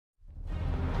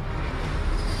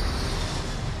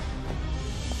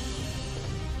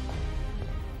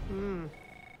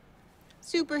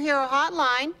Superhero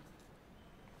Hotline.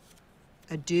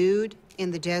 A dude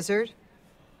in the desert?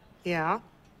 Yeah.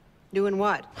 Doing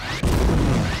what?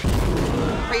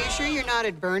 Are you sure you're not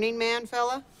at Burning Man,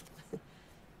 fella?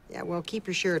 Yeah, well, keep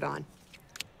your shirt on.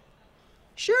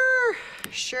 Sure.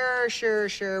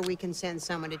 We can send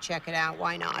someone to check it out.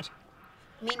 Why not?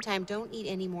 Meantime, don't eat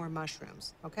any more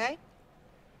mushrooms, okay?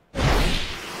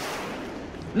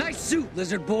 Nice suit,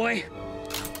 lizard boy.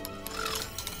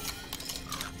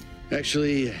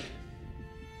 Actually,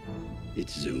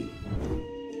 it's Zoom.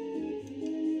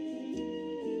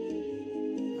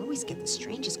 I always get the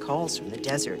strangest calls from the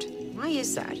desert. Why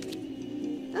is that?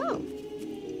 Oh,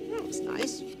 that was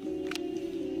nice.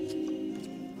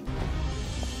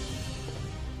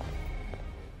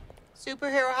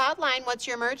 Superhero Hotline, what's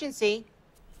your emergency?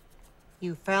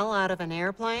 You fell out of an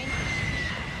airplane?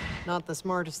 Not the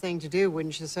smartest thing to do,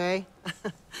 wouldn't you say?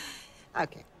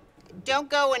 Okay, don't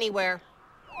go anywhere.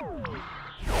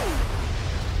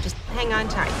 Just hang on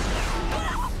tight.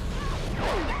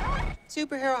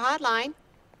 Superhero Hotline,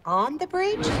 on the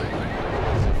bridge?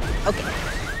 Okay,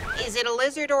 is it a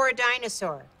lizard or a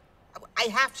dinosaur? I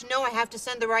have to know, I have to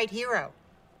send the right hero.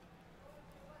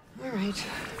 All right,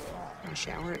 the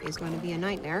shower is going to be a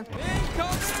nightmare.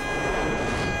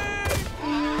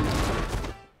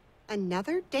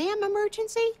 Another damn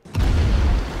emergency?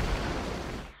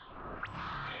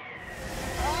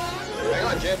 Hang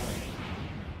on, Jim.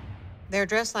 They're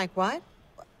dressed like what?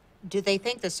 Do they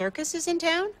think the circus is in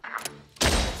town?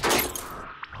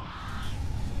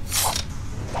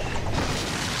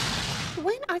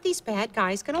 When are these bad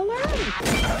guys gonna learn?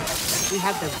 We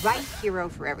have the right hero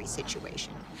for every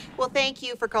situation. Well, thank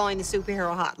you for calling the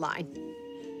Superhero Hotline.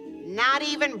 Not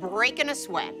even breaking a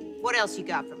sweat. What else you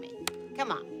got for me?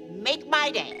 Come on, make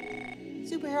my day.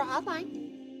 Superhero Hotline.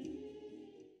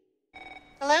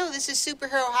 Hello, this is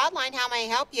Superhero Hotline. How may I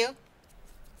help you?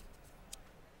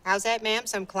 How's that, ma'am?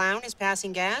 Some clown is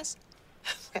passing gas?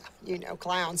 Well, you know,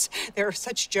 clowns. They're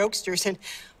such jokesters, and,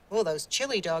 well, those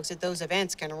chili dogs at those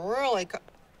events can really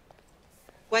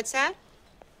What's that?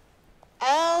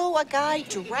 Oh, a guy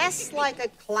dressed like a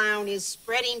clown is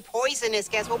spreading poisonous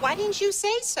gas. Well, why didn't you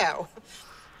say so?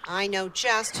 I know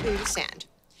just who to send.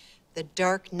 The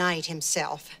Dark Knight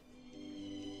himself.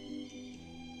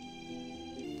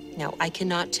 No, I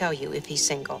cannot tell you if he's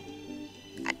single.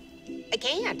 I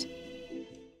can't.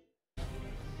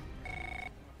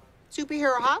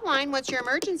 Superhero Hotline, what's your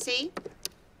emergency?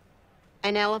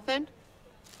 An elephant?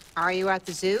 Are you at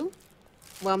the zoo?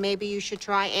 Well, maybe you should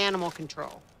try animal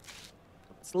control.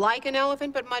 It's like an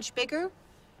elephant, but much bigger,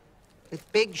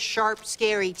 with big, sharp,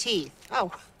 scary teeth.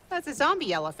 Oh, that's a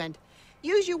zombie elephant.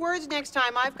 Use your words next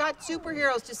time. I've got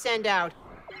superheroes to send out.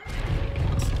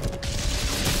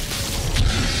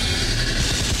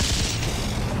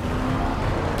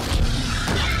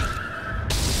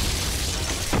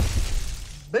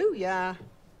 Booyah.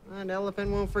 That elephant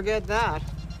won't forget that.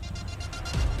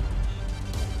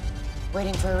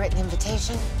 Waiting for a written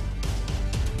invitation?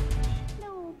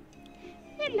 Hello.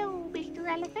 Hello, Mr.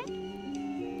 Elephant.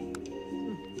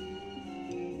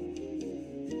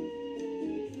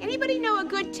 Anybody know a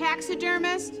good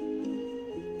taxidermist?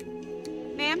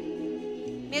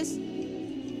 Ma'am? Miss?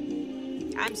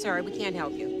 I'm sorry, we can't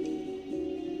help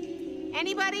you.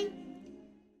 Anybody?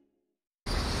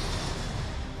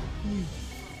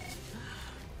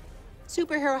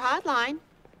 Superhero Hotline.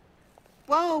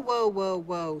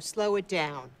 Whoa. Slow it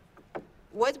down.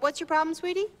 What's your problem,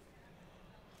 sweetie?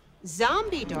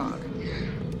 Zombie dog.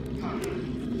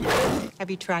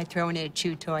 Have you tried throwing it a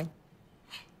chew toy?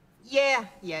 Yeah.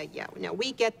 No,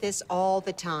 we get this all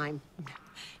the time.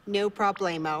 No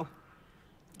problemo.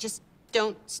 Just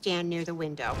don't stand near the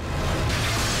window.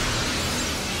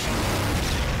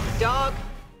 Dog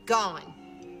gone.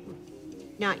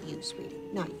 Not you, sweetie.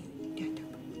 Not you.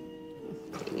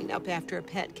 Cleaning up after a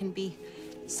pet can be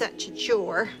such a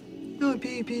chore. Oh,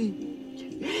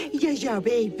 baby. Yeah,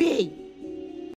 baby.